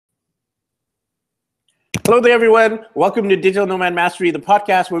Hello there, everyone. Welcome to Digital Nomad Mastery, the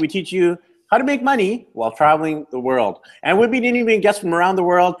podcast where we teach you how to make money while traveling the world. And we've been interviewing guests from around the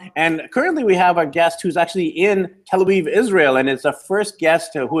world. And currently we have a guest who's actually in Tel Aviv, Israel. And it's the first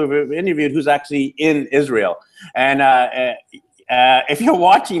guest who we've interviewed who's actually in Israel. And if you're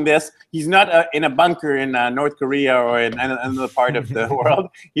watching this, he's not in a bunker in North Korea or in another part of the world.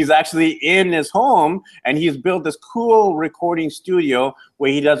 He's actually in his home, and he's built this cool recording studio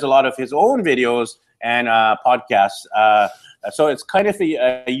where he does a lot of his own videos and podcasts. So it's kind of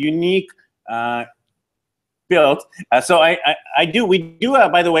a unique build. We do a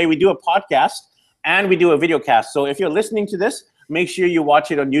podcast and we do a video cast. So if you're listening to this, make sure you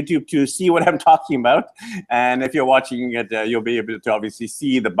watch it on YouTube to see what I'm talking about. And if you're watching it, you'll be able to obviously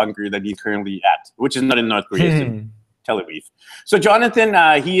see the bunker that he's currently at, which is not in North Korea, it's in Tel Aviv. So Jonathan,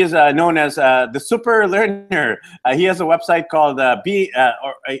 he is known as the Super Learner. He has a website called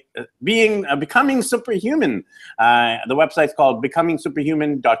Becoming Superhuman. The website's called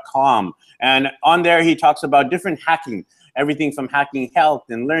becomingsuperhuman.com. And on there, he talks about different hacking, everything from hacking health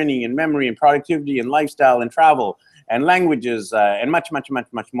and learning and memory and productivity and lifestyle and travel and languages, and much, much, much,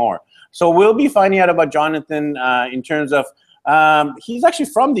 much more. So we'll be finding out about Jonathan in terms of, he's actually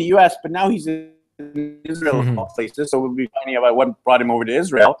from the US, but now he's in Israel of all places. So we'll be finding out about what brought him over to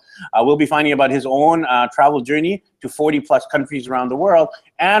Israel. We'll be finding about his own travel journey to 40 plus countries around the world.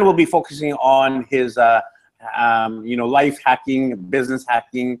 And we'll be focusing on his, life hacking, business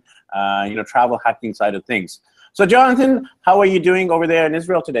hacking, travel hacking side of things. So Jonathan, how are you doing over there in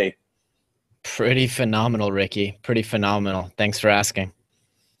Israel today? Pretty phenomenal, Ricky. Pretty phenomenal. Thanks for asking.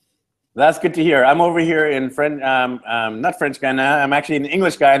 That's good to hear. I'm over here in not French Guiana. I'm actually in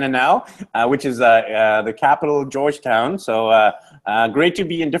English Guiana now, which is the capital, Georgetown. So great to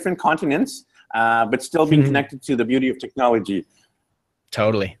be in different continents, but still being connected to the beauty of technology.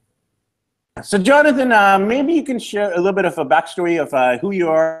 Totally. So Jonathan, maybe you can share a little bit of a backstory of who you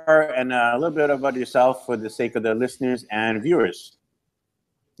are and a little bit about yourself for the sake of the listeners and viewers.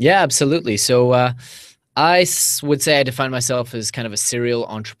 Yeah, absolutely. So would say I define myself as kind of a serial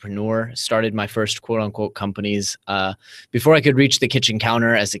entrepreneur. Started my first quote unquote companies before I could reach the kitchen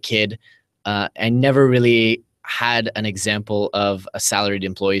counter as a kid. I never really had an example of a salaried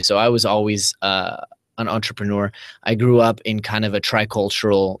employee. So I was always an entrepreneur. I grew up in kind of a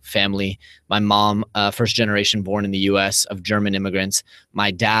tricultural family. My mom, first generation born in the US of German immigrants.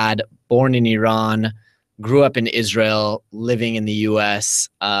 My dad, born in Iran, grew up in Israel, living in the US.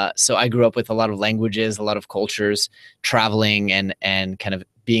 So I grew up with a lot of languages, a lot of cultures, traveling and kind of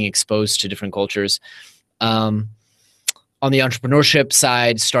being exposed to different cultures. On the entrepreneurship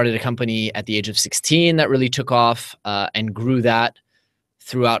side, started a company at the age of 16 that really took off and grew that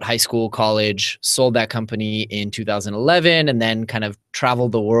throughout high school, college, sold that company in 2011, and then kind of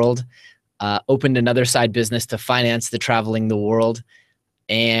traveled the world, opened another side business to finance the traveling the world,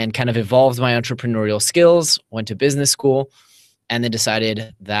 and kind of evolved my entrepreneurial skills, went to business school, and then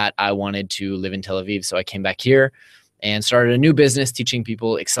decided that I wanted to live in Tel Aviv. So I came back here and started a new business teaching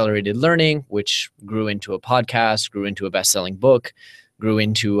people accelerated learning, which grew into a podcast, grew into a best-selling book, grew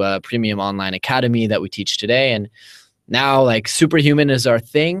into a premium online academy that we teach today. And now like Superhuman is our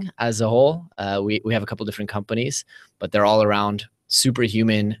thing as a whole. We have a couple different companies, but they're all around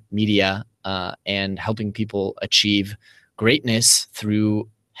superhuman media and helping people achieve greatness through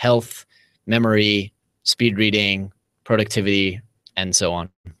health, memory, speed reading, productivity, and so on.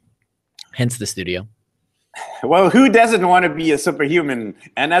 Hence the studio. Well, who doesn't want to be a superhuman?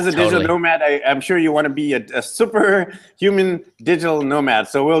 And as a digital nomad, I'm sure you want to be a superhuman digital nomad.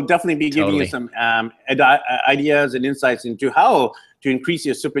 So we'll definitely be giving you some ideas and insights into how to increase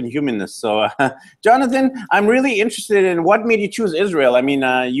your superhumanness. So, Jonathan, I'm really interested in what made you choose Israel. I mean,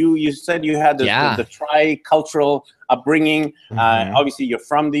 you said you had the tri-cultural upbringing. Obviously, you're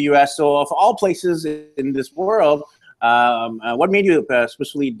from the US. So of all places in this world, what made you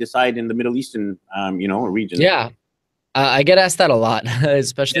especially decide in the Middle Eastern, region? Yeah, I get asked that a lot,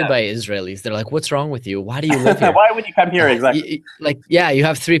 especially by Israelis. They're like, "What's wrong with you? Why do you live here? Why would you come here exactly?" You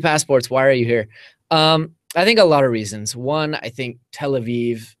have 3 passports. Why are you here? I think a lot of reasons. One, I think Tel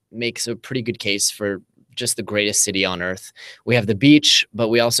Aviv makes a pretty good case for just the greatest city on earth. We have the beach, but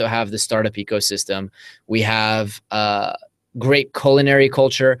we also have the startup ecosystem. We have great culinary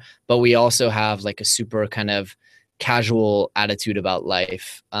culture, but we also have like a super kind of casual attitude about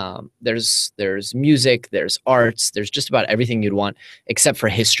life. There's music, there's arts, there's just about everything you'd want except for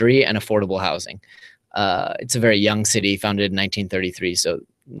history and affordable housing. It's a very young city, founded in 1933. So,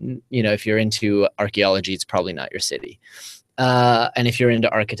 if you're into archaeology, it's probably not your city. And if you're into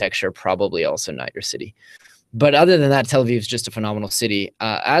architecture, probably also not your city. But other than that, Tel Aviv is just a phenomenal city.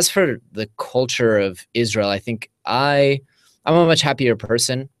 As for the culture of Israel, I think I'm a much happier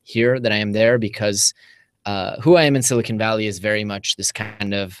person here than I am there, because who I am in Silicon Valley is very much this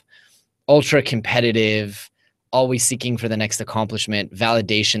kind of ultra competitive, always seeking for the next accomplishment,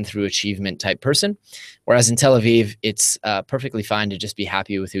 validation through achievement type person. Whereas in Tel Aviv, it's perfectly fine to just be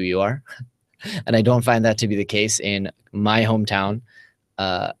happy with who you are. And I don't find that to be the case in my hometown,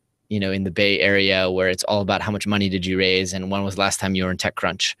 in the Bay Area, where it's all about how much money did you raise and when was the last time you were in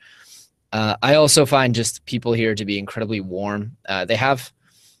TechCrunch. I also find just people here to be incredibly warm. They have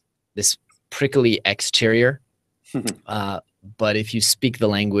this prickly exterior, but if you speak the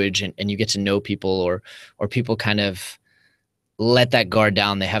language and you get to know people, or people kind of let that guard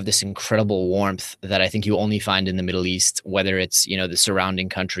down, they have this incredible warmth that I think you only find in the Middle East, whether it's, the surrounding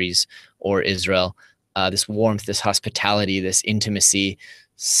countries or Israel. This warmth, this hospitality, this intimacy,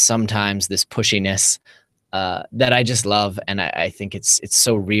 sometimes this pushiness that I just love. And I think it's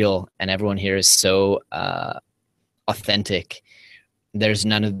so real, and everyone here is so authentic. There's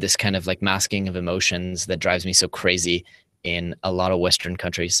none of this kind of like masking of emotions that drives me so crazy in a lot of Western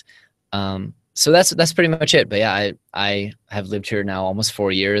countries. So that's pretty much it. But yeah, I have lived here now almost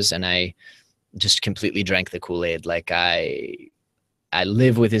 4 years, and I just completely drank the Kool-Aid. Like I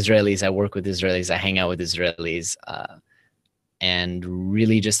live with Israelis, I work with Israelis, I hang out with Israelis, and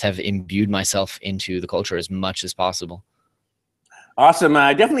really just have imbued myself into the culture as much as possible. Awesome.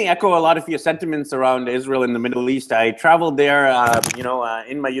 I definitely echo a lot of your sentiments around Israel and the Middle East. I traveled there,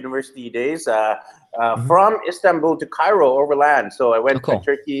 in my university days, from Istanbul to Cairo overland. So I went to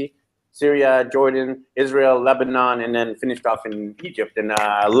Turkey, Syria, Jordan, Israel, Lebanon, and then finished off in Egypt. And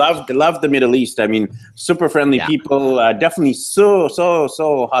loved the Middle East. I mean, super friendly people, definitely so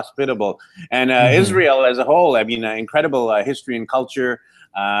hospitable. And Israel as a whole, I mean, incredible history and culture.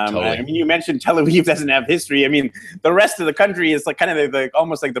 Totally. I mean, you mentioned Tel Aviv doesn't have history. I mean, the rest of the country is like kind of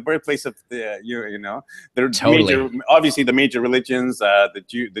almost like the birthplace of the major, obviously the major religions,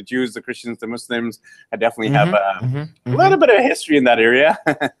 the Jews, the Christians, the Muslims. I definitely have a little bit of history in that area.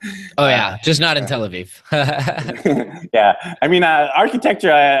 Oh yeah, just not in Tel Aviv. Yeah, I mean,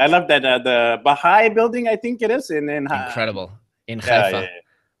 architecture. I love that the Baha'i building. I think it is in incredible in Haifa.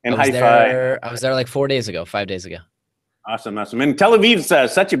 In Haifa. I was there like 5 days ago. Awesome. And Tel Aviv's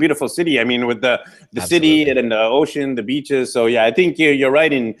such a beautiful city. I mean, with the city and the ocean, the beaches. So yeah, I think you're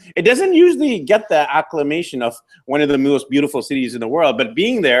right. And it doesn't usually get the acclamation of one of the most beautiful cities in the world. But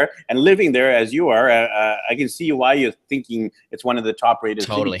being there and living there as you are, I can see why you're thinking it's one of the top-rated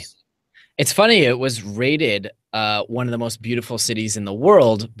cities. It's funny. It was rated one of the most beautiful cities in the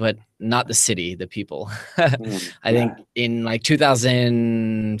world, but not the city, the people. I think in like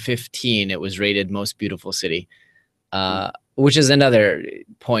 2015, it was rated most beautiful city. Which is another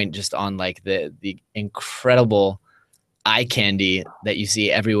point just on like the incredible eye candy that you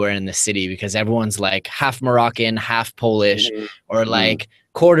see everywhere in the city, because everyone's like half Moroccan, half Polish, or like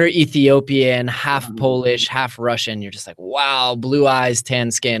quarter Ethiopian, half Polish, half Russian. You're just like, wow, blue eyes,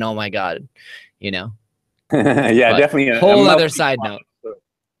 tan skin. Oh my God, Yeah, but definitely. A whole other side note.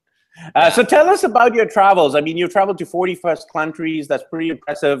 So tell us about your travels. I mean, you traveled to 41 countries. That's pretty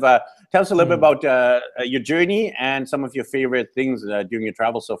impressive. Tell us a little bit about your journey and some of your favorite things during your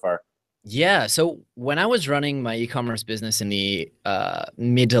travel so far. Yeah. So when I was running my e-commerce business in the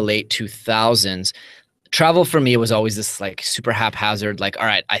mid to late 2000s, travel for me was always this like super haphazard, like, all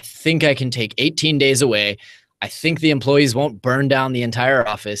right, I think I can take 18 days away. I think the employees won't burn down the entire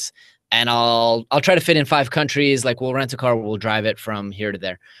office, and I'll try to fit in 5 countries. Like, we'll rent a car, we'll drive it from here to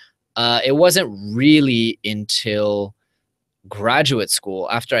there. It wasn't really until graduate school,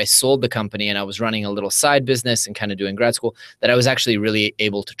 after I sold the company and I was running a little side business and kind of doing grad school, that I was actually really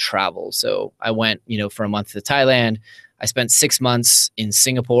able to travel. So I went, for a month to Thailand. I spent 6 months in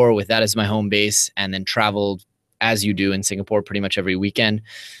Singapore with that as my home base, and then traveled as you do in Singapore pretty much every weekend.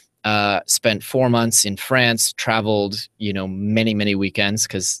 Spent 4 months in France, traveled, many weekends,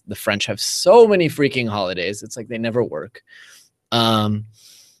 because the French have so many freaking holidays. It's like they never work.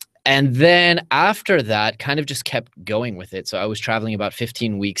 And then after that, kind of just kept going with it. So I was traveling about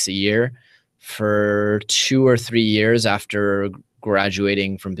 15 weeks a year for 2 or 3 years after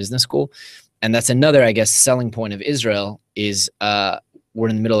graduating from business school. And that's another, I guess, selling point of Israel is we're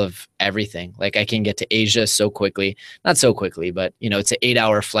in the middle of everything. Like, I can get to Asia so quickly, not so quickly, but it's an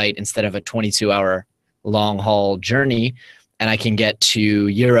 8-hour flight instead of a 22-hour long haul journey. And I can get to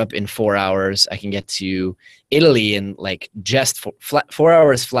Europe in 4 hours. I can get to Italy in like just 4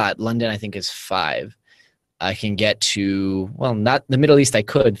 hours flat. London, I think, is 5. I can get to, well, not the Middle East. I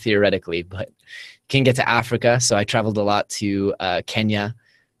could theoretically, but can get to Africa. So I traveled a lot to Kenya,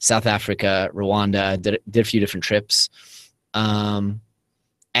 South Africa, Rwanda, did a few different trips. And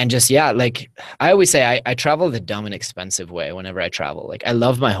just, yeah, like I always say, I travel the dumb and expensive way whenever I travel. Like I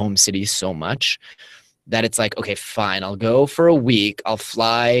love my home city so much that it's like, okay, fine, I'll go for a week. I'll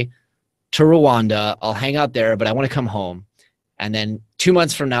fly to Rwanda. I'll hang out there, but I want to come home. And then 2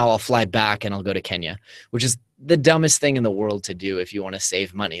 months from now, I'll fly back and I'll go to Kenya, which is the dumbest thing in the world to do if you want to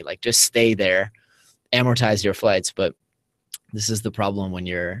save money. Like just stay there, amortize your flights. But this is the problem when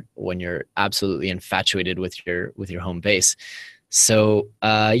you're absolutely infatuated with your home base. So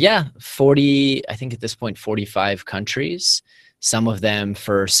yeah, 40, I think at this point, 45 countries, some of them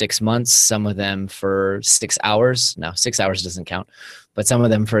for 6 months, some of them for 6 hours. Now, 6 hours doesn't count, but some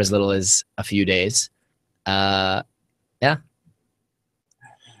of them for as little as a few days. Yeah.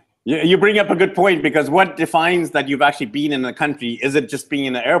 You bring up a good point, because what defines that you've actually been in a country? Is it just being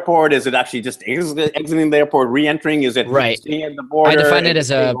in the airport? Is it actually just exiting the airport, re-entering? Is it right? staying at the border? I define it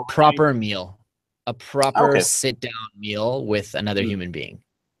as a proper meal. A proper Okay. sit-down meal with another human being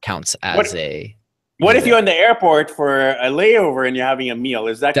counts as What a. What if you're in the airport for a layover and you're having a meal?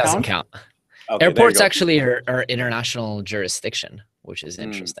 Is that Doesn't count. Okay, there you Airports go. actually are international jurisdiction, which is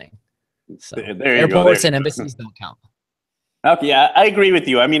interesting. So There you go, there airports you and go. embassies don't count. Okay, yeah, I agree with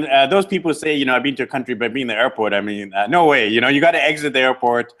you. I mean, those people say, I've been to a country, but being in the airport, I mean, no way. You got to exit the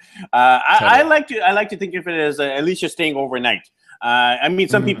airport. I like to think of it as at least you're staying overnight. I mean,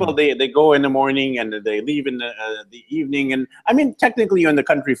 some people they go in the morning and they leave in the evening, and I mean, technically you're in the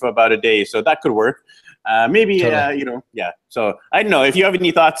country for about a day, so that could work. Maybe yeah. So I don't know if you have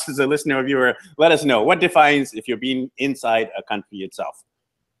any thoughts as a listener or viewer. Let us know what defines if you're being inside a country itself.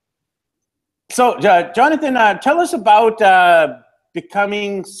 So, Jonathan, tell us about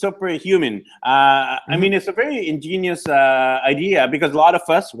becoming superhuman. I mean, it's a very ingenious idea, because a lot of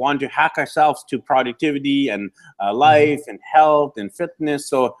us want to hack ourselves to productivity and life and health and fitness.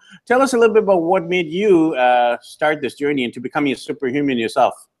 So tell us a little bit about what made you start this journey into becoming a superhuman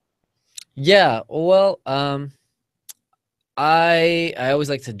yourself. Yeah, well, I always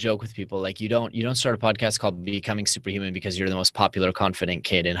like to joke with people, like you don't start a podcast called Becoming Superhuman because you're the most popular, confident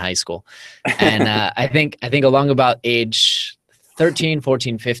kid in high school. And I think along about age 13,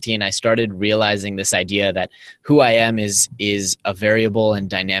 14, 15, I started realizing this idea that who I am is a variable and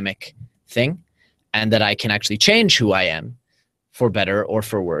dynamic thing, and that I can actually change who I am for better or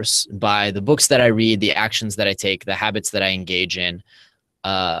for worse by the books that I read, the actions that I take, the habits that I engage in.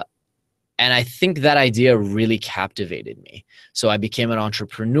 And I think that idea really captivated me. So I became an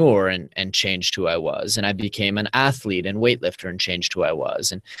entrepreneur and changed who I was. And I became an athlete and weightlifter and changed who I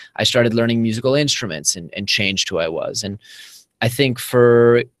was. And I started learning musical instruments and changed who I was. And I think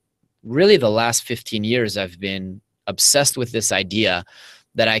for really the last 15 years, I've been obsessed with this idea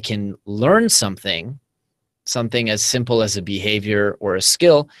that I can learn something as simple as a behavior or a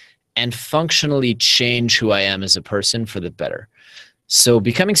skill, and functionally change who I am as a person for the better. So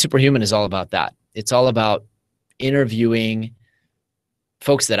Becoming Superhuman is all about that. It's all about interviewing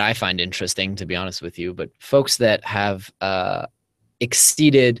folks that I find interesting, to be honest with you, but folks that have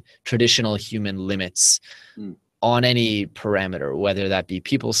exceeded traditional human limits on any parameter, whether that be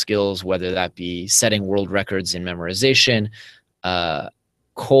people skills, whether that be setting world records in memorization,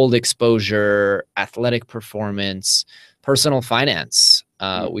 cold exposure, athletic performance, personal finance.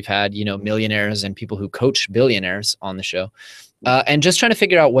 We've had, millionaires and people who coach billionaires on the show. And just trying to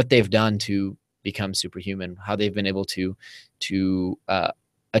figure out what they've done to become superhuman, how they've been able to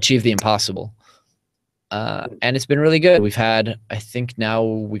achieve the impossible. And it's been really good. I think now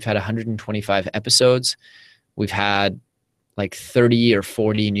we've had 125 episodes. We've had like 30 or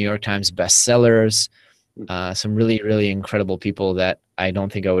 40 New York Times bestsellers, some really, really incredible people that I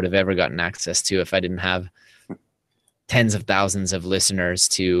don't think I would have ever gotten access to if I didn't have tens of thousands of listeners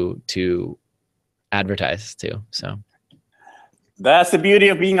to advertise to. So that's the beauty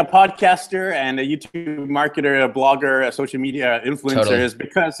of being a podcaster and a YouTube marketer, a blogger, a social media influencer, is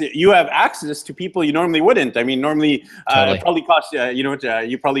because you have access to people you normally wouldn't. I mean, normally it probably costs,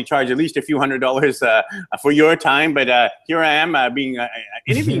 you probably charge at least a few $100s for your time. But here I am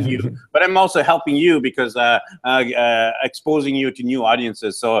interviewing you, but I'm also helping you because exposing you to new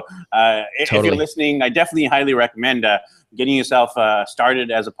audiences. So if you're listening, I definitely highly recommend getting yourself started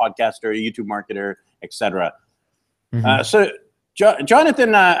as a podcaster, a YouTube marketer, etc. So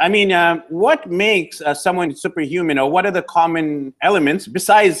Jonathan, what makes someone superhuman, or what are the common elements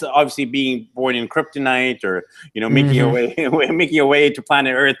besides obviously being born in kryptonite, or making your way to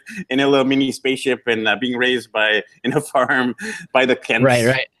planet Earth in a little mini spaceship and being raised in a farm by the Kents?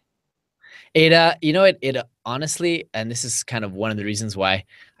 Right. It honestly, and this is kind of one of the reasons why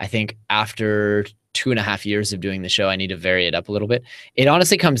I think after 2.5 years of doing the show, I need to vary it up a little bit. It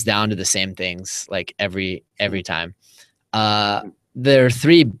honestly comes down to the same things, like every time. There are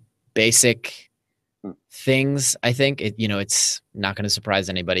three basic things, I think. It's not going to surprise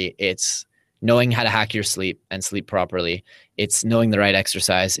anybody. It's knowing how to hack your sleep and sleep properly. It's knowing the right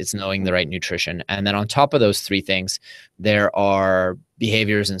exercise. It's knowing the right nutrition. And then on top of those three things, there are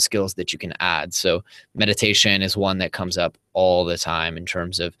behaviors and skills that you can add. So meditation is one that comes up all the time in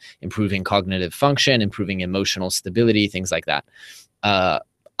terms of improving cognitive function, improving emotional stability, things like that.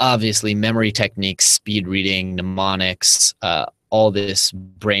 Obviously, memory techniques, speed reading, mnemonics, all this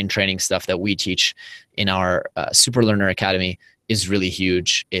brain training stuff that we teach in our Super Learner Academy is really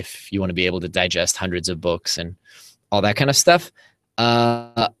huge if you want to be able to digest hundreds of books and all that kind of stuff.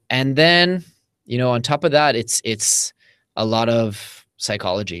 And then, on top of that, it's a lot of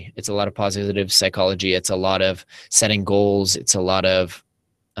psychology. It's a lot of positive psychology. It's a lot of setting goals. It's a lot of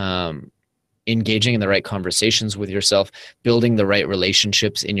engaging in the right conversations with yourself, building the right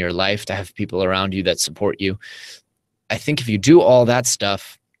relationships in your life to have people around you that support you. I think if you do all that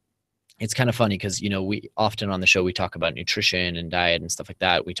stuff, it's kind of funny because, we often on the show, we talk about nutrition and diet and stuff like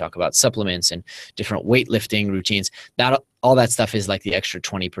that. We talk about supplements and different weightlifting routines. All that stuff is like the extra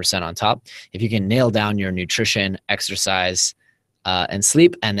 20% on top. If you can nail down your nutrition, exercise, and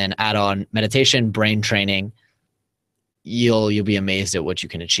sleep, and then add on meditation, brain training, you'll be amazed at what you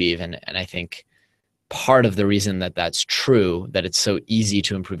can achieve. And I think part of the reason that that's true, that it's so easy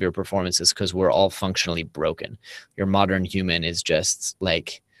to improve your performance, is because we're all functionally broken. Your modern human is just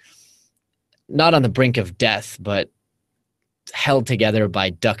like, not on the brink of death, but held together by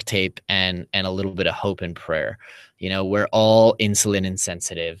duct tape and a little bit of hope and prayer. We're all insulin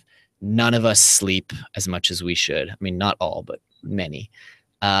insensitive. None of us sleep as much as we should. I mean, not all, but many.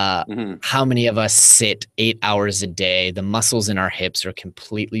 How many of us sit 8 hours a day? The muscles in our hips are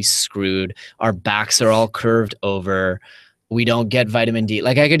completely screwed. Our backs are all curved over. We don't get vitamin D.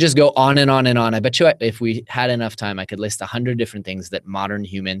 Like, I could just go on and on and on. I bet you if we had enough time, I could list 100 different things that modern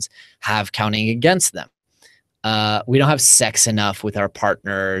humans have counting against them. We don't have sex enough with our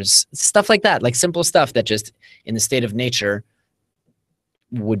partners, stuff like that, like simple stuff that just in the state of nature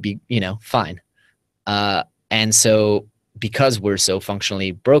would be, fine. And so because we're so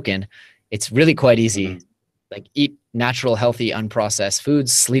functionally broken, it's really quite easy. Like, eat natural, healthy, unprocessed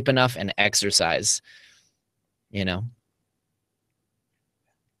foods, sleep enough, and exercise,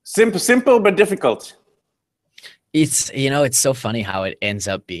 Simple, but difficult. It's so funny how it ends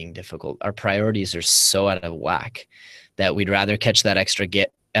up being difficult. Our priorities are so out of whack that we'd rather catch that extra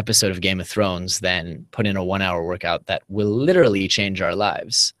episode of Game of Thrones than put in a 1-hour workout that will literally change our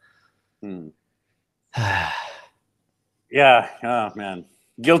lives. Yeah. Oh, man.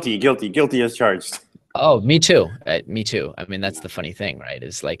 Guilty as charged. Oh, me too. Me too. I mean, that's the funny thing, right?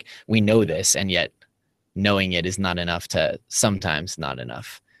 Is like, we know this, and yet knowing it is sometimes not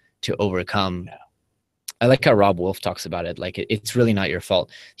enough to overcome. Yeah. I like how Rob Wolf talks about it. Like, it's really not your fault.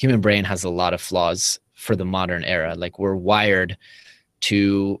 Human brain has a lot of flaws for the modern era. Like, we're wired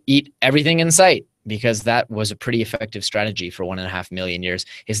to eat everything in sight because that was a pretty effective strategy for 1.5 million years.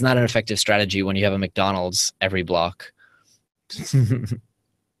 It's not an effective strategy when you have a McDonald's every block.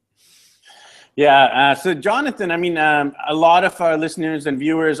 Yeah. So Jonathan, I mean, a lot of our listeners and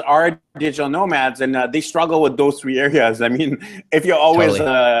viewers are digital nomads, and they struggle with those three areas. I mean, if you're always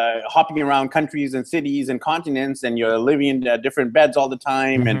hopping around countries and cities and continents, and you're living in different beds all the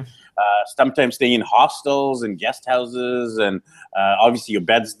time, and sometimes staying in hostels and guest houses, and obviously your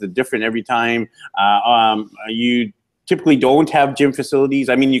bed's different every time. You typically don't have gym facilities.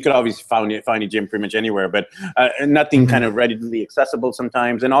 I mean, you could obviously find a gym pretty much anywhere, but nothing kind of readily accessible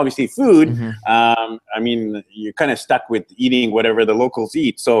sometimes. And obviously food, I mean, you're kind of stuck with eating whatever the locals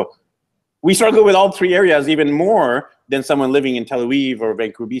eat. So we struggle with all three areas even more than someone living in Tel Aviv or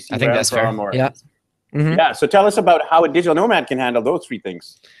Vancouver, BC. I think that's fair. Yeah. So tell us about how a digital nomad can handle those three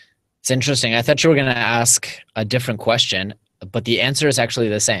things. It's interesting. I thought you were going to ask a different question, but the answer is actually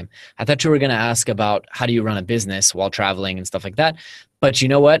the same. I thought you were going to ask about how do you run a business while traveling and stuff like that. But you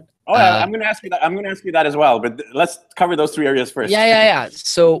know what? Oh, I'm going to ask you that. I'm going to ask you that as well. But let's cover those three areas first. Yeah.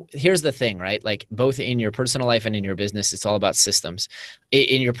 So here's the thing, right? Like, both in your personal life and in your business, it's all about systems.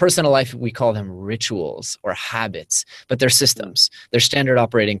 In your personal life, we call them rituals or habits, but they're systems. They're standard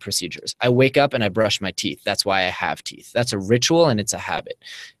operating procedures. I wake up and I brush my teeth. That's why I have teeth. That's a ritual and it's a habit.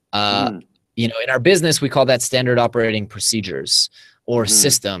 You know, in our business, we call that standard operating procedures or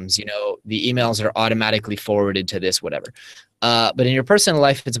systems. You know, the emails are automatically forwarded to this, whatever. But in your personal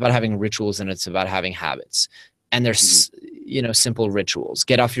life, it's about having rituals and it's about having habits. And there's, you know, simple rituals.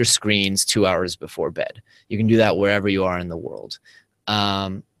 Get off your screens 2 hours before bed. You can do that wherever you are in the world.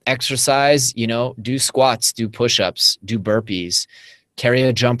 exercise, you know, do squats, do push-ups, do burpees, carry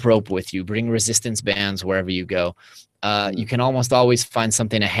a jump rope with you, bring resistance bands wherever you go. You can almost always find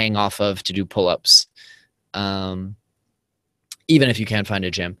something to hang off of to do pull-ups, even if you can't find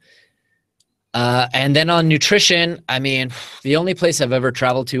a gym. And then on nutrition, I mean, the only place I've ever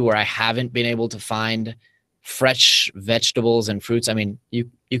traveled to where I haven't been able to find fresh vegetables and fruits, I mean,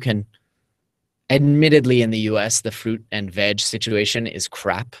 you can, admittedly in the US, the fruit and veg situation is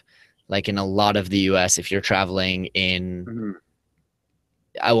crap. Like in a lot of the US, if you're traveling in,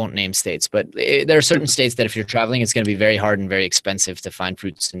 I won't name states, but there are certain states that if you're traveling, it's going to be very hard and very expensive to find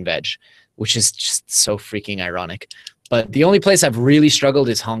fruits and veg, which is just so freaking ironic. But the only place I've really struggled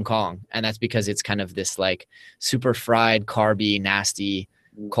is Hong Kong. And that's because it's kind of this like super fried, carby, nasty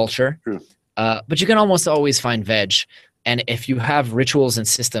culture. But you can almost always find veg. And if you have rituals and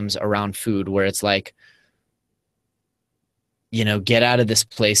systems around food where it's like, you know, get out of this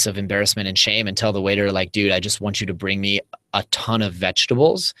place of embarrassment and shame and tell the waiter, like, dude, I just want you to bring me a ton of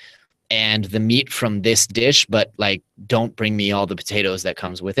vegetables and the meat from this dish, but like, don't bring me all the potatoes that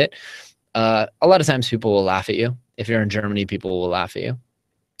comes with it. A lot of times people will laugh at you. If you're in Germany, people will laugh at you.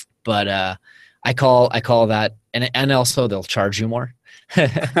 But I call that, and also they'll charge you more.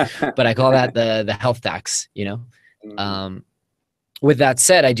 But I call that the health tax, you know. With that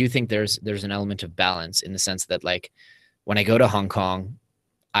said, I do think there's an element of balance in the sense that, like, when I go to Hong Kong,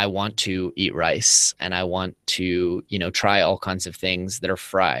 I want to eat rice and I want to, you know, try all kinds of things that are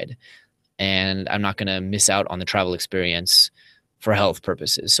fried, and I'm not going to miss out on the travel experience for health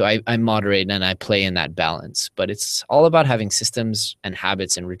purposes. So I moderate and I play in that balance, but it's all about having systems and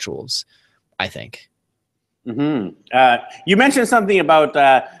habits and rituals, I think. You mentioned something about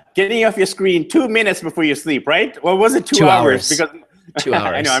getting off your screen 2 minutes before you sleep, right? Or was it 2 hours? Because 2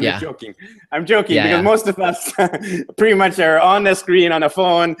 hours. I know, I'm joking. I'm joking because most of us pretty much are on the screen, on the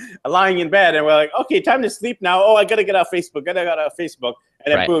phone, lying in bed, and we're like, okay, time to sleep now. Oh, I gotta get off Facebook. And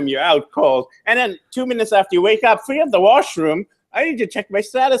then boom, you're out cold. And then 2 minutes after you wake up, free up the washroom, I need to check my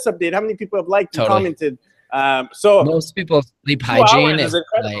status update. How many people have liked and commented? So most people's sleep hygiene is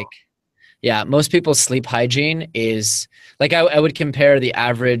like, most people's sleep hygiene is like, I would compare the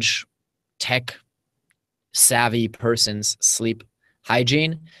average tech savvy person's sleep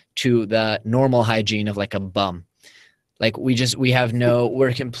hygiene to the normal hygiene of like a bum. Like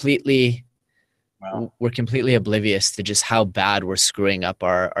we're completely oblivious to just how bad we're screwing up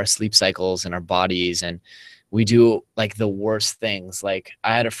our sleep cycles and our bodies, and we do like the worst things. Like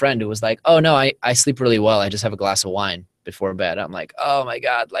I had a friend who was like, oh no, I sleep really well. I just have a glass of wine before bed. I'm like, oh my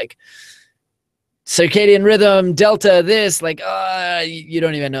God, like circadian rhythm, delta, this, like, you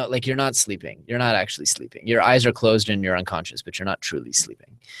don't even know, like you're not sleeping. You're not actually sleeping. Your eyes are closed and you're unconscious, but you're not truly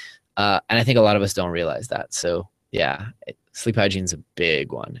sleeping. And I think a lot of us don't realize that. So yeah, sleep hygiene is a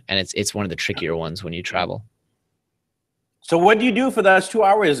big one. And it's one of the trickier ones when you travel. So what do you do for those 2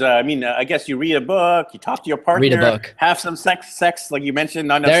 hours? I mean, I guess you read a book, you talk to your partner, read a book, have some sex, like you mentioned.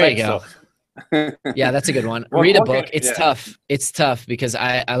 Not enough there sex, you go. So. Yeah, that's a good one. Read a book. It's tough. It's tough because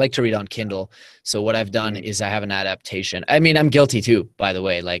I like to read on Kindle. So what I've done is I have an adaptation. I mean, I'm guilty too, by the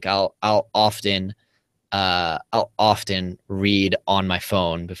way. Like I'll often read on my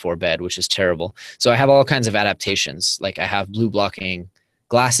phone before bed, which is terrible. So I have all kinds of adaptations. Like I have blue blocking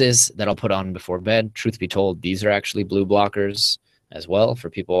glasses that I'll put on before bed. Truth be told, these are actually blue blockers as well. For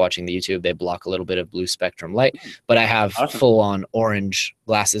people watching the YouTube, they block a little bit of blue spectrum light, but I have full on orange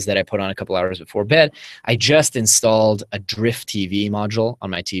glasses that I put on a couple hours before bed. I just installed a Drift TV module on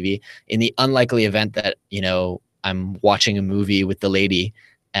my TV in the unlikely event that, you know, I'm watching a movie with the lady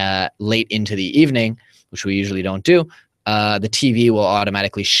late into the evening, which we usually don't do. The TV will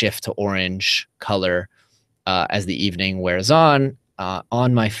automatically shift to orange color as the evening wears on.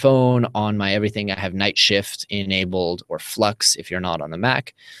 On my phone, on my everything, I have night shift enabled, or flux if you're not on the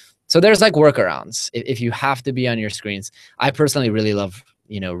Mac. So there's like workarounds. If you have to be on your screens, I personally really love,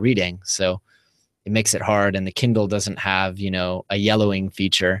 you know, reading. So it makes it hard, and the Kindle doesn't have, you know, a yellowing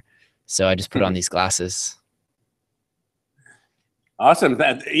feature. So I just put on these glasses. Awesome.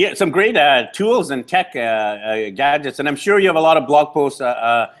 Yeah, some great tools and tech gadgets. And I'm sure you have a lot of blog posts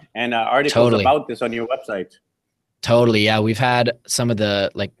and articles about this on your website. Totally. Yeah. We've had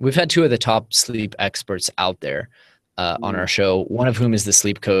we've had two of the top sleep experts out there on our show, one of whom is the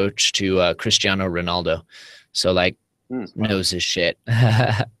sleep coach to Cristiano Ronaldo. So like knows his shit.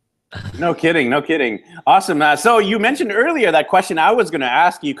 No kidding, no kidding. Awesome. So you mentioned earlier that question I was going to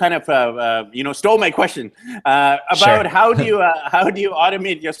ask. You kind of, stole my question about Sure. how do you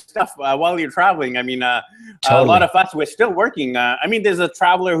automate your stuff while you're traveling? I mean, a lot Totally. of us we're still working. I mean, there's a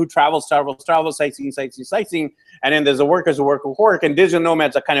traveler who travels, sightseeing, and then there's a workers who work. And digital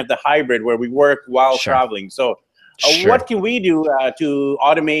nomads are kind of the hybrid where we work while Sure. traveling. So, Sure. what can we do to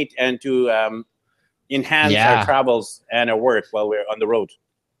automate and to enhance our travels and our work while we're on the road?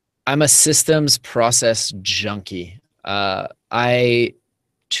 I'm a systems process junkie. I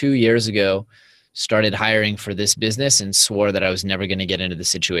 2 years ago started hiring for this business and swore that I was never going to get into the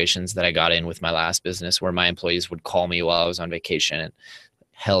situations that I got in with my last business where my employees would call me while I was on vacation. And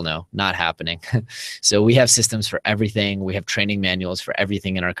hell no, not happening. So we have systems for everything. We have training manuals for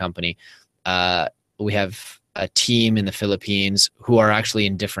everything in our company. We have a team in the Philippines who are actually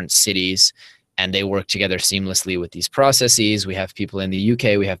in different cities, and they work together seamlessly with these processes. We have people in the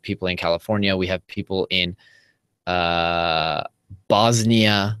UK, we have people in California, we have people in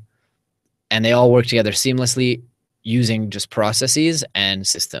Bosnia, and they all work together seamlessly using just processes and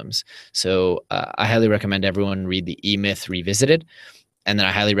systems. So I highly recommend everyone read the E-Myth Revisited, and then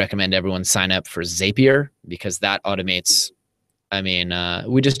I highly recommend everyone sign up for Zapier, because that automates. I mean,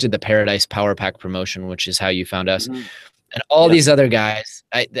 we just did the Paradise Power Pack promotion, which is how you found us. Mm-hmm. And all these other guys,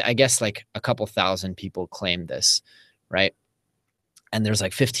 I guess like a couple thousand people claimed this, right? And there's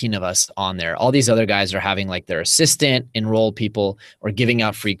like 15 of us on there. All these other guys are having like their assistant enroll people or giving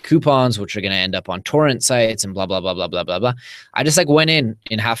out free coupons, which are going to end up on torrent sites and blah, blah, blah, blah, blah, blah, blah. I just like went in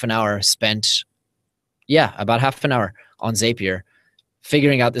half an hour, spent, about half an hour on Zapier,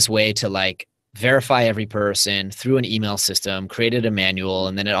 figuring out this way to like verify every person through an email system, created a manual,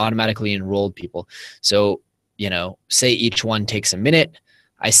 and then it automatically enrolled people. So, say each one takes a minute.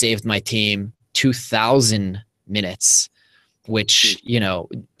 I saved my team 2,000 minutes, which,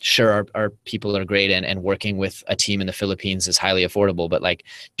 sure, our people are great, and working with a team in the Philippines is highly affordable, but like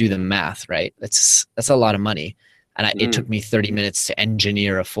do the math, right? That's a lot of money. And it took me 30 minutes to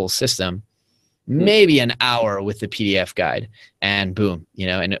engineer a full system, maybe an hour with the PDF guide, and boom,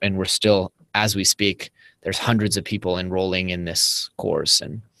 and we're still, as we speak, there's hundreds of people enrolling in this course.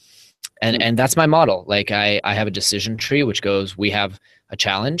 And that's my model. Like I have a decision tree, which goes, we have a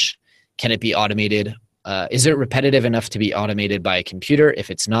challenge. Can it be automated? Is it repetitive enough to be automated by a computer?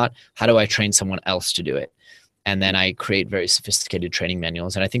 If it's not, how do I train someone else to do it? And then I create very sophisticated training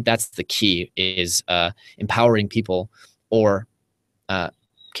manuals. And I think that's the key, is empowering people or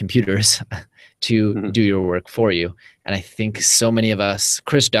computers to do your work for you. And I think so many of us,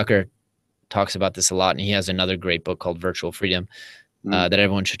 Chris Ducker talks about this a lot, and he has another great book called Virtual Freedom that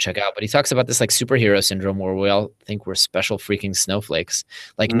everyone should check out. But he talks about this like superhero syndrome, where we all think we're special freaking snowflakes.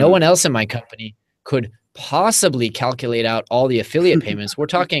 Like no one else in my company could possibly calculate out all the affiliate payments. We're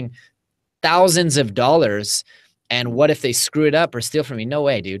talking thousands of dollars. And what if they screw it up or steal from me? No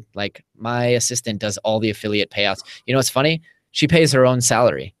way, dude. Like my assistant does all the affiliate payouts. You know what's funny? She pays her own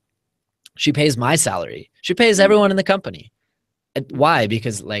salary. She pays my salary. She pays everyone in the company. Why?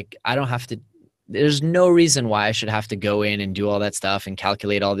 Because like I don't have to. There's no reason why I should have to go in and do all that stuff and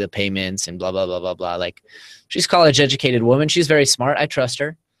calculate all the payments and blah, blah, blah, blah, blah. Like she's a college educated woman. She's very smart. I trust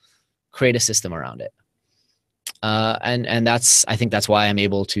her. Create a system around it. And I think that's why I'm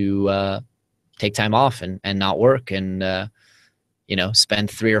able to take time off and not work and,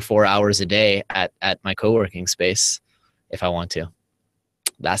 spend 3 or 4 hours a day at my co-working space if I want to.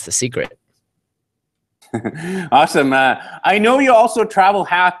 That's the secret. Awesome. I know you also travel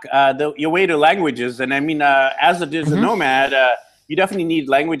hack your way to languages. And I mean, as a digital nomad, you definitely need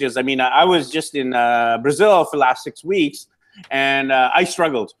languages. I mean, I was just in Brazil for the last 6 weeks, and I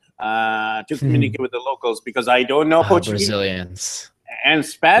struggled to communicate with the locals because I don't know Portuguese Brazilians and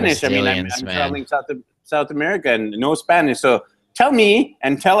Spanish. I mean, I'm traveling South America and no Spanish. So tell me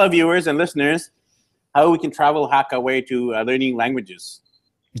and tell our viewers and listeners how we can travel hack our way to learning languages.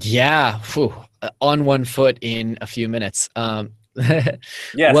 Yeah, on one foot in a few minutes. Yes,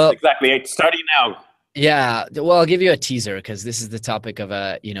 well, exactly. Starting now. Yeah, well, I'll give you a teaser because this is the topic of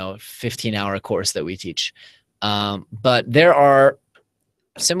a 15-hour course that we teach. But there are,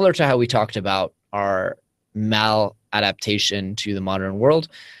 similar to how we talked about our maladaptation to the modern world,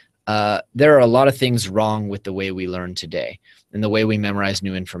 there are a lot of things wrong with the way we learn today and the way we memorize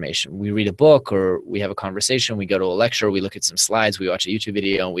new information. We read a book or we have a conversation, we go to a lecture, we look at some slides, we watch a YouTube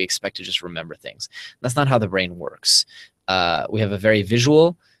video, and we expect to just remember things. That's not how the brain works. We have a very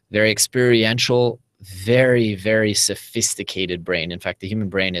visual, very experiential, very, very sophisticated brain. In fact, the human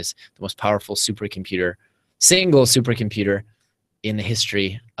brain is the most powerful supercomputer, single supercomputer in the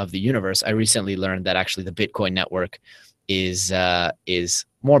history of the universe. I recently learned that actually the Bitcoin network is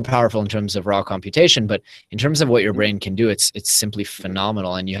more powerful in terms of raw computation, but in terms of what your brain can do, it's simply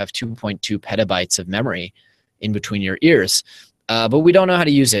phenomenal. And you have 2.2 petabytes of memory in between your ears, but we don't know how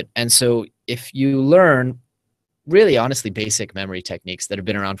to use it. And so if you learn really honestly basic memory techniques that have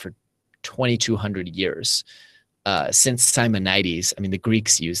been around for 2,200 years, since Simonides, I mean, the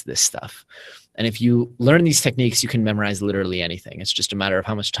Greeks used this stuff. And if you learn these techniques, you can memorize literally anything. It's just a matter of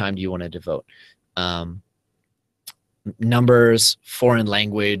how much time do you want to devote. Numbers, foreign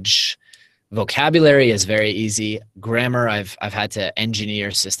language, vocabulary is very easy. Grammar, I've had to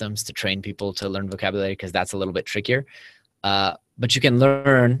engineer systems to train people to learn vocabulary because that's a little bit trickier. But you can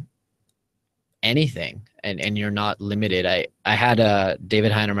learn anything, and you're not limited. I had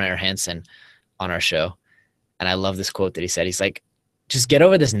David Heinemeier Hansson on our show, and I love this quote that he said. He's like, just get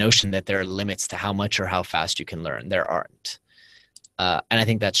over this notion that there are limits to how much or how fast you can learn. There aren't. And I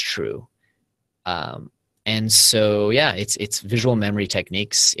think that's true. And so, yeah, it's visual memory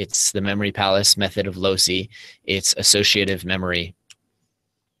techniques. It's the memory palace method of Loci. It's associative memory.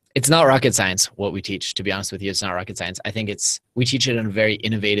 It's not rocket science, what we teach, to be honest with you. It's not rocket science. I think we teach it in a very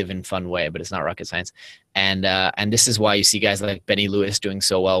innovative and fun way, but it's not rocket science. And this is why you see guys like Benny Lewis doing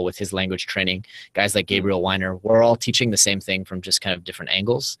so well with his language training, guys like Gabriel Weiner. We're all teaching the same thing from just kind of different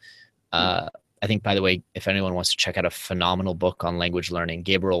angles. I think, by the way, if anyone wants to check out a phenomenal book on language learning,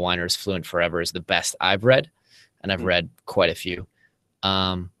 Gabriel Weiner's Fluent Forever is the best I've read, and I've read quite a few.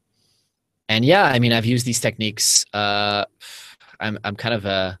 And yeah, I mean, I've used these techniques. I'm kind of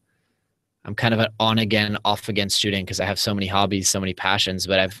an on again, off again student because I have so many hobbies, so many passions.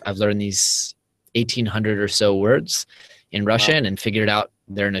 But I've learned these 1,800 or so words in Russian and figured out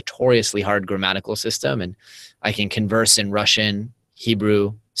their notoriously hard grammatical system, and I can converse in Russian,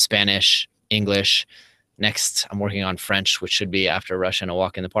 Hebrew, Spanish, English. Next, I'm working on French, which should be after Russian, a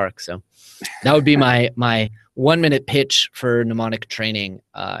walk in the park. So that would be my 1-minute pitch for mnemonic training.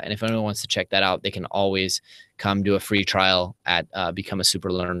 And if anyone wants to check that out, they can always come do a free trial at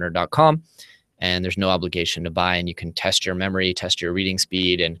becomeasuperlearner.com. And there's no obligation to buy, and you can test your memory, test your reading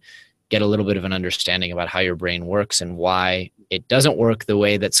speed, and get a little bit of an understanding about how your brain works and why it doesn't work the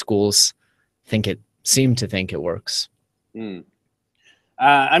way that schools seem to think it works.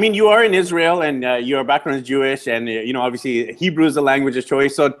 I mean, you are in Israel, and your background is Jewish, and obviously Hebrew is the language of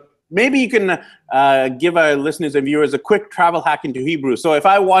choice. So maybe you can give our listeners and viewers a quick travel hack into Hebrew. So if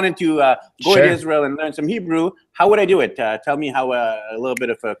I wanted to go to Israel and learn some Hebrew, how would I do it? Tell me how a little bit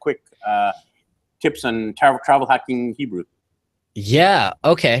of a quick tips on travel hacking Hebrew. Yeah.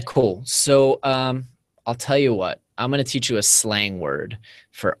 Okay. Cool. So I'll tell you what. I'm going to teach you a slang word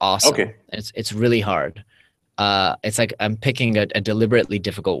for awesome. Okay. It's really hard. It's like I'm picking a deliberately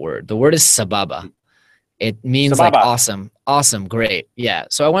difficult word. The word is sababa. It means like awesome, awesome, great. Yeah.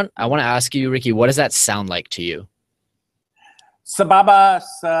 So I want to ask you, Ricky, what does that sound like to you? Sababa,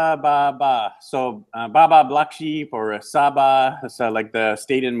 Sababa. So Baba Black Sheep or Sabah, so like the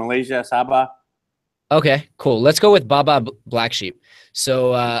state in Malaysia, Sabah. Okay, cool. Let's go with Baba Black Sheep.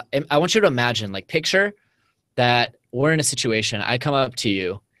 So I want you to imagine, like, picture that we're in a situation. I come up to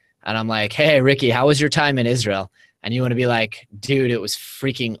you and I'm like, hey, Ricky, how was your time in Israel? And you want to be like, dude, it was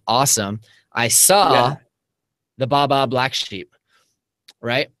freaking awesome. I saw the Baba Black Sheep,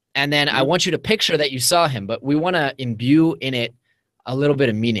 right? And then I want you to picture that you saw him, but we want to imbue in it a little bit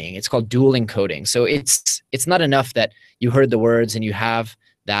of meaning. It's called dual encoding. So it's not enough that you heard the words and you have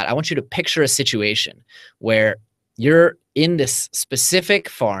that. I want you to picture a situation where you're in this specific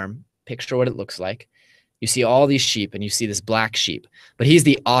farm. Picture what it looks like. You see all these sheep and you see this black sheep, but he's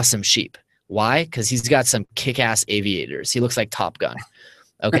the awesome sheep. Why? Because he's got some kick-ass aviators. He looks like Top Gun.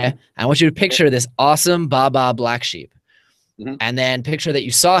 Okay. I want you to picture this awesome Baba Black Sheep. And then picture that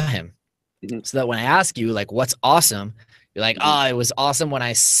you saw him. So that when I ask you, like, what's awesome? You're like, oh, it was awesome when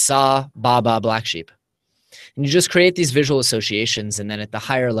I saw Baba Black Sheep. And you just create these visual associations. And then at the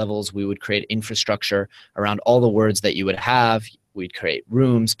higher levels, we would create infrastructure around all the words that you would have. We'd create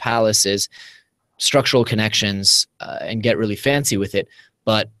rooms, palaces, structural connections, and get really fancy with it.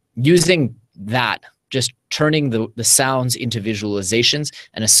 But using that, just turning the sounds into visualizations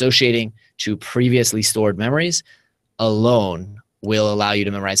and associating to previously stored memories alone will allow you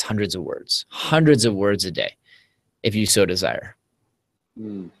to memorize hundreds of words a day, if you so desire.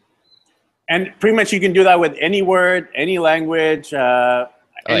 And pretty much you can do that with any word, any language,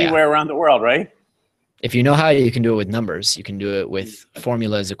 anywhere around the world, right? If you know how, you can do it with numbers. You can do it with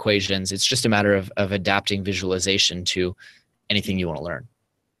formulas, equations. It's just a matter of adapting visualization to anything you want to learn.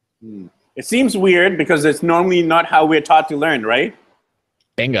 It seems weird because it's normally not how we're taught to learn, right?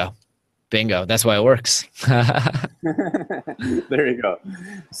 Bingo. Bingo. That's why it works. There you go.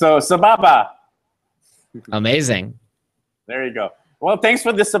 So, Sababa. Amazing. There you go. Well, thanks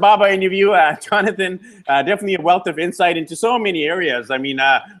for the Sababa interview, Jonathan. Definitely a wealth of insight into so many areas. I mean,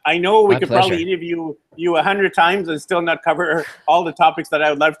 I know we My could pleasure. probably interview you 100 times and still not cover all the topics that I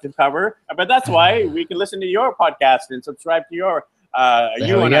would love to cover. But that's why we can listen to your podcast and subscribe to your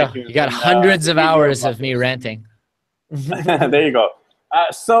There we go. You got hundreds of hours of me ranting. There you go.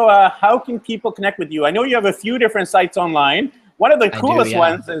 So how can people connect with you? I know you have a few different sites online. One of the coolest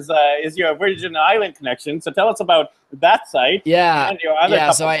ones is your Virgin Island connection. So tell us about that site. Yeah. And your other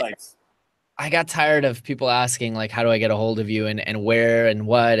couple sites. I got tired of people asking like, how do I get a hold of you and where and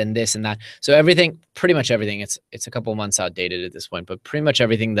what and this and that. So everything, pretty much everything, it's a couple months outdated at this point, but pretty much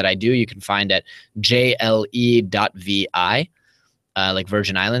everything that I do, you can find at jle.vi, like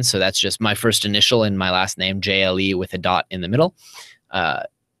Virgin Islands. So that's just my first initial and my last name, JLE with a dot in the middle.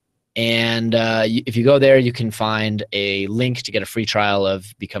 If you go there, you can find a link to get a free trial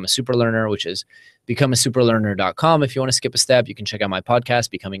of Become a Super Learner, which is becomeasuperlearner.com. If you want to skip a step, you can check out my podcast,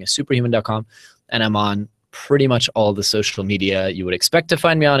 becomingasuperhuman.com. And I'm on pretty much all the social media you would expect to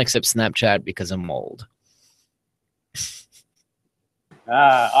find me on, except Snapchat, because I'm old.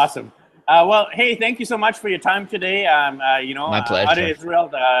 Awesome. Well, hey, thank you so much for your time today. My pleasure. Out of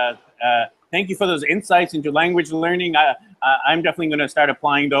Israel, thank you for those insights into language learning. I'm definitely going to start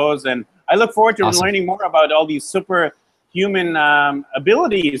applying those. And I look forward to learning more about all these superhuman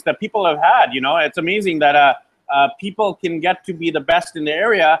abilities that people have had. You know, it's amazing that people can get to be the best in the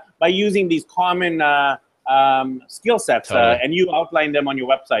area by using these common skill sets. Totally. And you outline them on your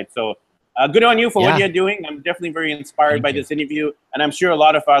website. So good on you for what you're doing. I'm definitely very inspired by this interview. And I'm sure a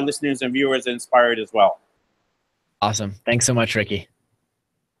lot of our listeners and viewers are inspired as well. Awesome. Thanks so much, Ricky.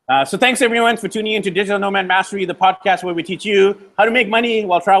 So thanks, everyone, for tuning into Digital Nomad Mastery, the podcast where we teach you how to make money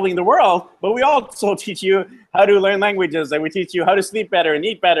while traveling the world, but we also teach you how to learn languages, and we teach you how to sleep better and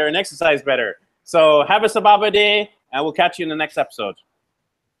eat better and exercise better. So have a Sababa day, and we'll catch you in the next episode.